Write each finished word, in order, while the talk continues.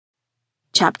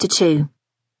Chapter 2.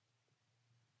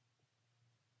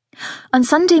 On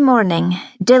Sunday morning,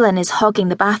 Dylan is hogging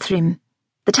the bathroom.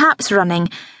 The tap's running,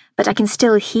 but I can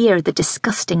still hear the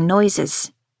disgusting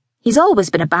noises. He's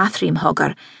always been a bathroom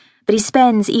hogger, but he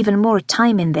spends even more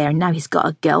time in there now he's got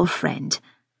a girlfriend.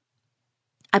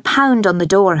 I pound on the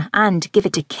door and give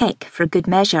it a kick for good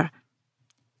measure.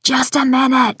 "Just a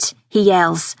minute," he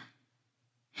yells.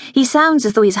 He sounds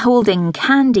as though he's holding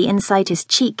candy inside his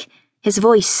cheek, his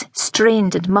voice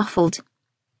strained and muffled.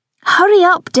 "Hurry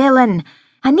up, Dylan!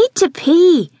 I need to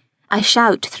pee!" I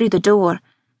shout through the door.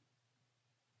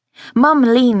 Mum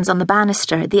leans on the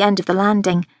banister at the end of the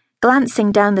landing,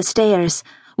 glancing down the stairs,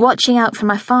 watching out for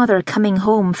my father coming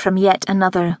home from yet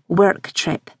another work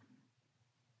trip.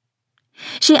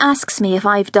 She asks me if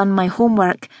I've done my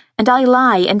homework, and I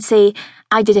lie and say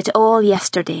I did it all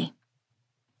yesterday.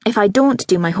 If I don't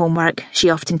do my homework, she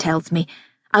often tells me,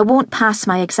 I won't pass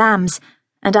my exams,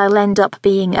 and I'll end up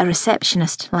being a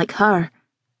receptionist like her.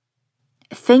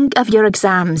 "Think of your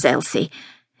exams, Elsie.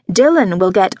 Dylan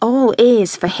will get all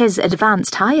A's for his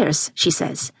advanced hires," she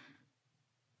says.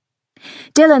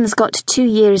 Dylan's got 2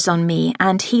 years on me,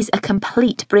 and he's a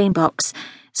complete brainbox,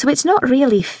 so it's not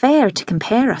really fair to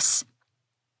compare us.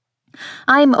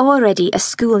 I'm already a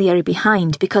school year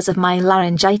behind because of my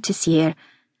laryngitis year,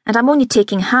 and I'm only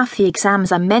taking half the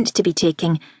exams I'm meant to be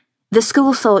taking. The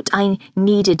school thought I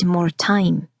needed more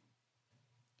time.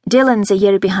 Dylan's a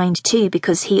year behind too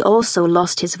because he also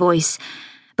lost his voice,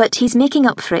 but he's making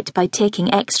up for it by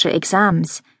taking extra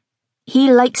exams. He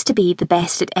likes to be the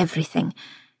best at everything,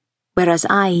 whereas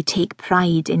I take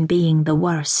pride in being the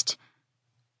worst.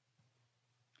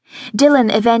 Dylan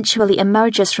eventually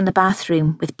emerges from the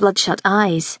bathroom with bloodshot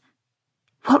eyes.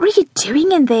 "What were you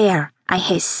doing in there?" I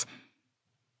hiss.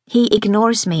 He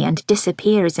ignores me and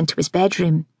disappears into his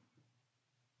bedroom.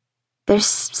 There's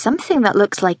something that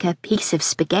looks like a piece of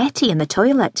spaghetti in the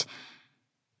toilet.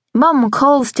 Mum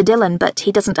calls to Dylan, but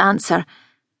he doesn't answer.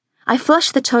 I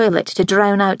flush the toilet to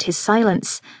drown out his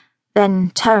silence, then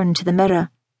turn to the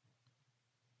mirror.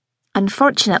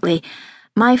 Unfortunately,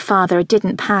 my father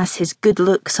didn't pass his good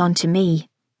looks on to me.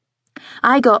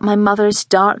 I got my mother's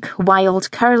dark,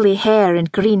 wild, curly hair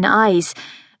and green eyes,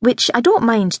 which I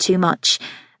don't mind too much,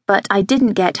 but I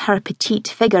didn't get her petite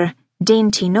figure,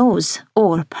 dainty nose,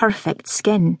 or perfect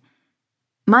skin.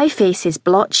 My face is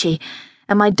blotchy,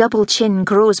 and my double chin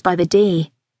grows by the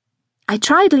day. I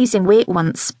tried losing weight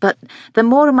once, but the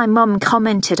more my mum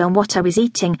commented on what I was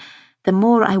eating, the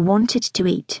more I wanted to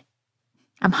eat.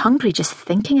 I'm hungry just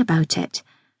thinking about it.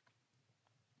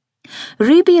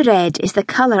 Ruby red is the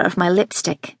colour of my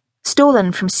lipstick,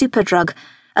 stolen from Superdrug,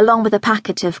 along with a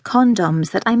packet of condoms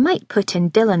that I might put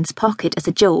in Dylan's pocket as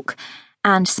a joke,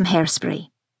 and some hairspray.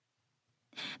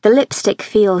 The lipstick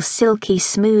feels silky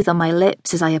smooth on my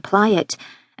lips as I apply it,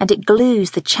 and it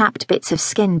glues the chapped bits of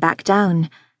skin back down.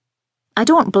 I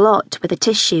don't blot with a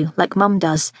tissue like Mum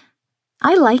does.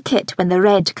 I like it when the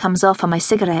red comes off on my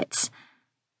cigarettes.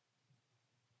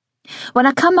 When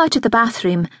I come out of the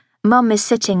bathroom, Mum is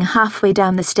sitting halfway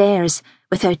down the stairs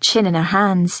with her chin in her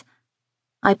hands.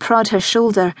 I prod her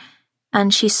shoulder,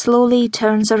 and she slowly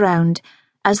turns around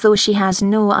as though she has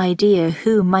no idea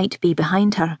who might be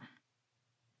behind her.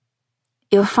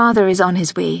 "Your father is on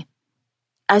his way.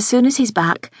 As soon as he's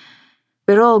back,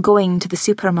 we're all going to the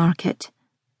supermarket."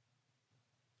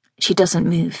 She doesn't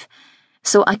move,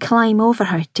 so I climb over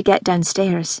her to get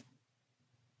downstairs.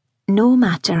 No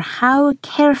matter how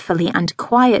carefully and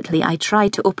quietly I try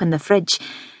to open the fridge,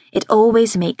 it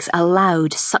always makes a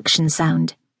loud suction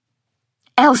sound.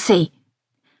 "Elsie!"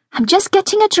 "I'm just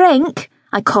getting a drink,"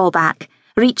 I call back,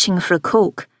 reaching for a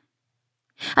Coke.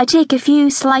 I take a few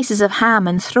slices of ham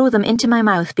and throw them into my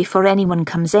mouth before anyone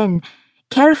comes in,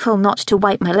 careful not to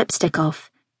wipe my lipstick off.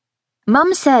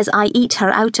 Mum says I eat her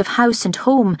out of house and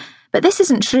home, but this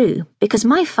isn't true because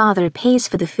my father pays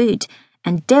for the food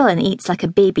and Dylan eats like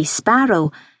a baby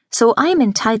sparrow, so I'm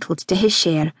entitled to his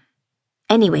share.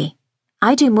 Anyway,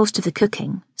 I do most of the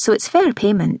cooking, so it's fair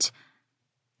payment.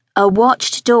 "A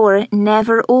watched door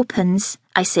never opens,"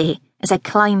 I say as I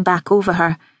climb back over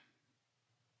her.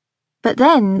 But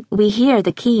then we hear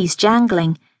the keys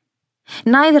jangling.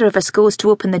 Neither of us goes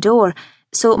to open the door,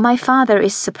 so my father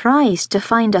is surprised to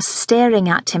find us staring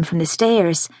at him from the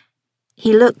stairs.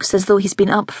 He looks as though he's been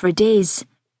up for days.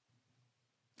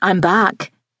 "I'm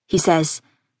back," he says,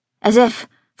 as if,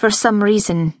 for some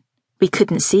reason, we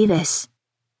couldn't see this.